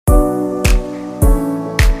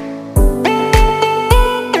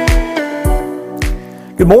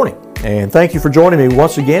Good morning, and thank you for joining me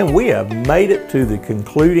once again. We have made it to the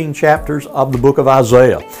concluding chapters of the book of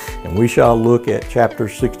Isaiah, and we shall look at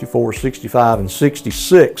chapters 64, 65, and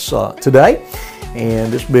 66 today.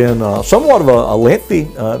 And it's been somewhat of a lengthy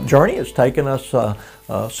journey. It's taken us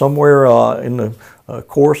somewhere in the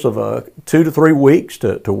course of 2 to 3 weeks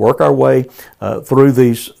to work our way through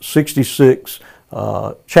these 66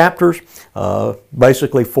 chapters,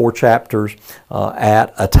 basically 4 chapters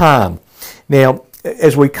at a time. Now,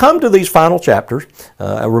 as we come to these final chapters,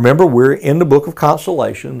 remember we're in the book of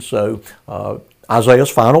consolation, so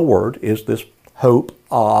Isaiah's final word is this hope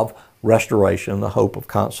of restoration, the hope of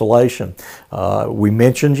consolation. We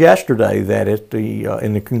mentioned yesterday that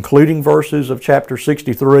in the concluding verses of chapter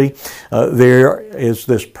 63, there is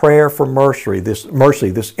this prayer for mercy, this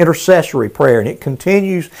intercessory prayer, and it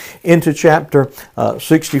continues into chapter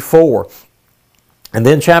 64. And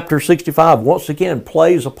then chapter 65 once again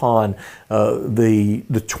plays upon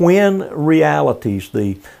the twin realities,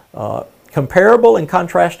 the comparable and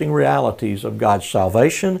contrasting realities of God's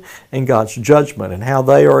salvation and God's judgment, and how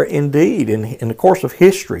they are indeed, in the course of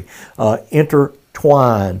history,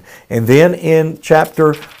 intertwined. And then in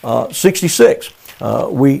chapter 66,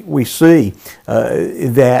 we see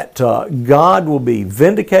that God will be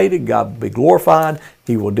vindicated, God will be glorified.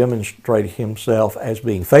 He will demonstrate Himself as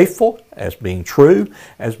being faithful, as being true,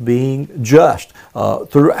 as being just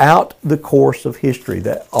throughout the course of history.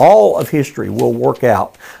 That all of history will work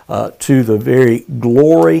out to the very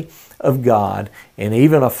glory of God, and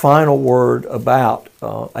even a final word about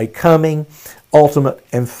a coming, ultimate,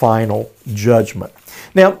 and final judgment.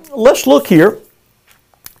 Now, let's look here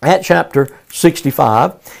at chapter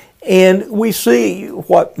 65, and we see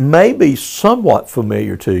what may be somewhat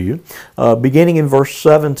familiar to you, beginning in verse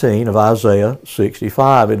 17 of Isaiah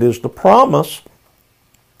 65. It is the promise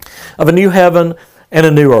of a new heaven and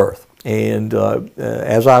a new earth. And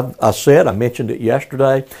as I said, I mentioned it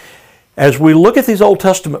yesterday, as we look at these Old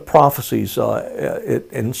Testament prophecies,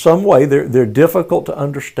 in some way they're difficult to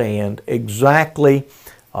understand exactly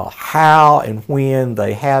how and when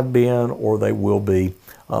they have been or they will be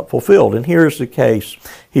fulfilled. And here's the case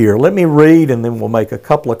here. Let me read and then we'll make a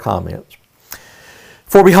couple of comments.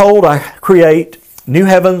 For behold, I create new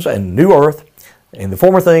heavens and new earth, and the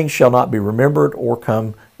former things shall not be remembered or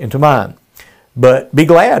come into mind. But be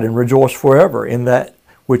glad and rejoice forever in that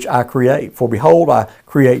which I create. For behold, I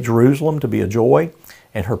create Jerusalem to be a joy,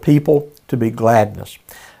 and her people to be gladness.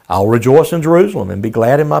 I'll rejoice in Jerusalem and be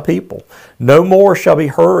glad in my people. No more shall be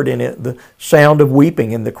heard in it the sound of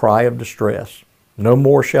weeping and the cry of distress. No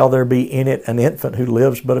more shall there be in it an infant who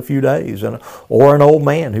lives but a few days, or an old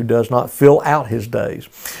man who does not fill out his days.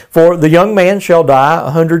 For the young man shall die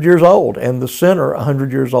 100 years old, and the sinner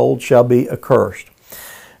 100 years old shall be accursed.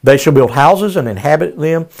 They shall build houses and inhabit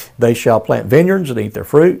them. They shall plant vineyards and eat their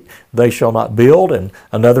fruit. They shall not build and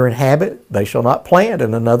another inhabit. They shall not plant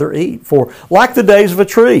and another eat. For like the days of a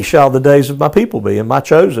tree shall the days of my people be, and my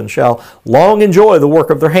chosen shall long enjoy the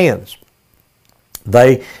work of their hands.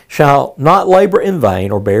 They shall not labor in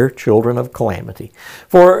vain or bear children of calamity.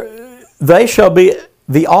 For they shall be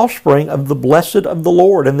the offspring of the blessed of the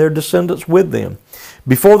Lord, and their descendants with them.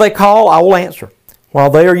 Before they call, I will answer.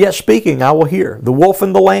 While they are yet speaking, I will hear. The wolf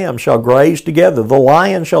and the lamb shall graze together. The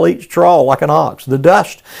lion shall eat straw like an ox. The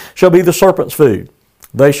dust shall be the serpent's food.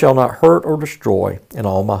 They shall not hurt or destroy in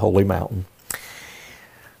all my holy mountain.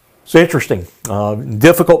 It's interesting,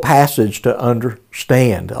 difficult passage to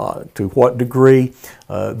understand to what degree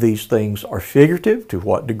these things are figurative, to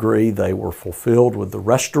what degree they were fulfilled with the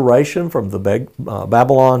restoration from the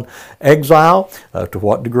Babylon exile, to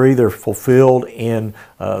what degree they're fulfilled in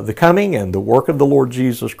the coming and the work of the Lord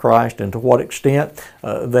Jesus Christ, and to what extent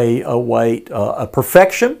they await a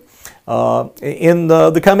perfection in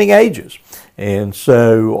the coming ages. And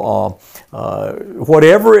so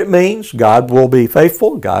whatever it means, God will be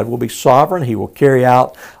faithful, God will be sovereign, He will carry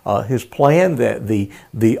out His plan, that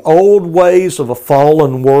the old ways of a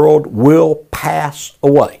fallen world will pass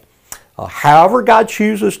away. However God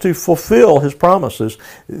chooses to fulfill His promises,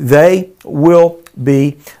 they will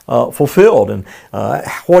be fulfilled. And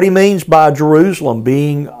what He means by Jerusalem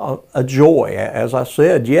being a joy, as I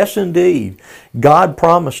said, yes indeed, God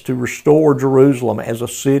promised to restore Jerusalem as a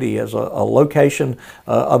city, as a location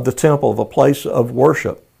of the temple, of a place of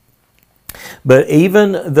worship. But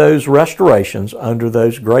even those restorations under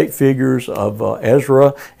those great figures of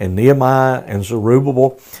Ezra and Nehemiah and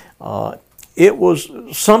Zerubbabel, it was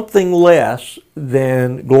something less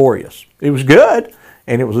than glorious. It was good,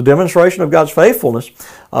 and it was a demonstration of God's faithfulness,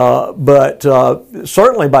 but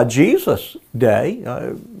certainly by Jesus' day,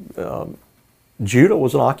 Judah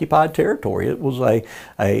was an occupied territory. It was a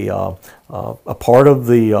part of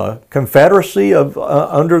the confederacy of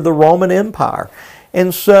under the Roman Empire.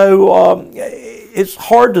 And so it's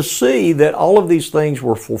hard to see that all of these things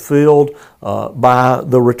were fulfilled by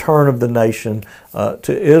the return of the nation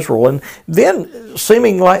to Israel. And then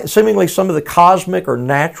seemingly some of the cosmic or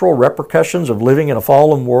natural repercussions of living in a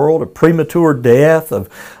fallen world, of premature death,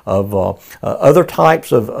 of other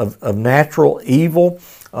types of natural evil,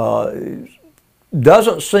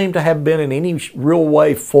 doesn't seem to have been in any real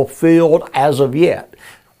way fulfilled as of yet,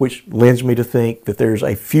 which lends me to think that there's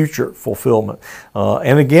a future fulfillment.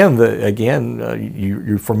 And again,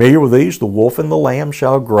 you're familiar with these. The wolf and the lamb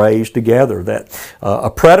shall graze together. That a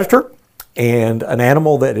predator and an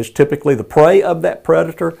animal that is typically the prey of that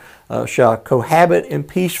predator shall cohabit in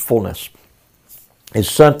peacefulness. Is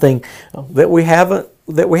something that we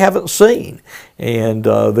haven't seen, and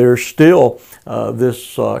there's still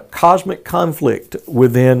this cosmic conflict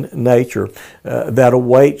within nature that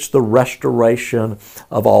awaits the restoration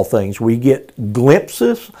of all things. We get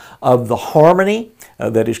glimpses of the harmony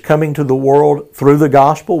that is coming to the world through the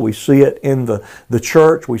gospel. We see it in the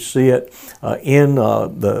church. We see it in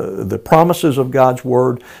the promises of God's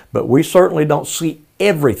word, but we certainly don't see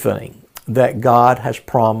everything that God has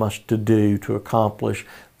promised to do, to accomplish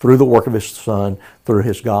through the work of His Son, through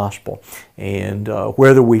His gospel. And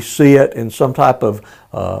whether we see it in some type of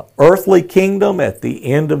earthly kingdom at the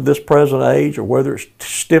end of this present age, or whether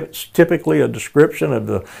it's typically a description of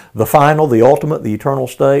the final, the ultimate, the eternal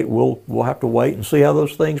state, we'll have to wait and see how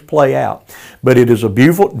those things play out. But it is a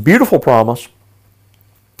beautiful promise,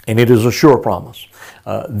 and it is a sure promise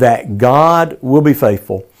that God will be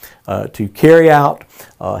faithful to carry out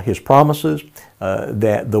His promises,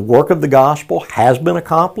 that the work of the gospel has been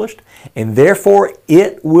accomplished, and therefore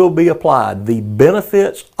it will be applied. The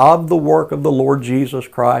benefits of the work of the Lord Jesus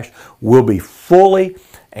Christ will be fully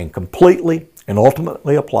and completely and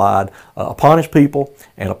ultimately applied upon His people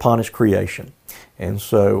and upon His creation. And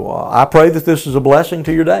so I pray that this is a blessing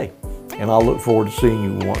to your day, and I look forward to seeing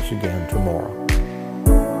you once again tomorrow.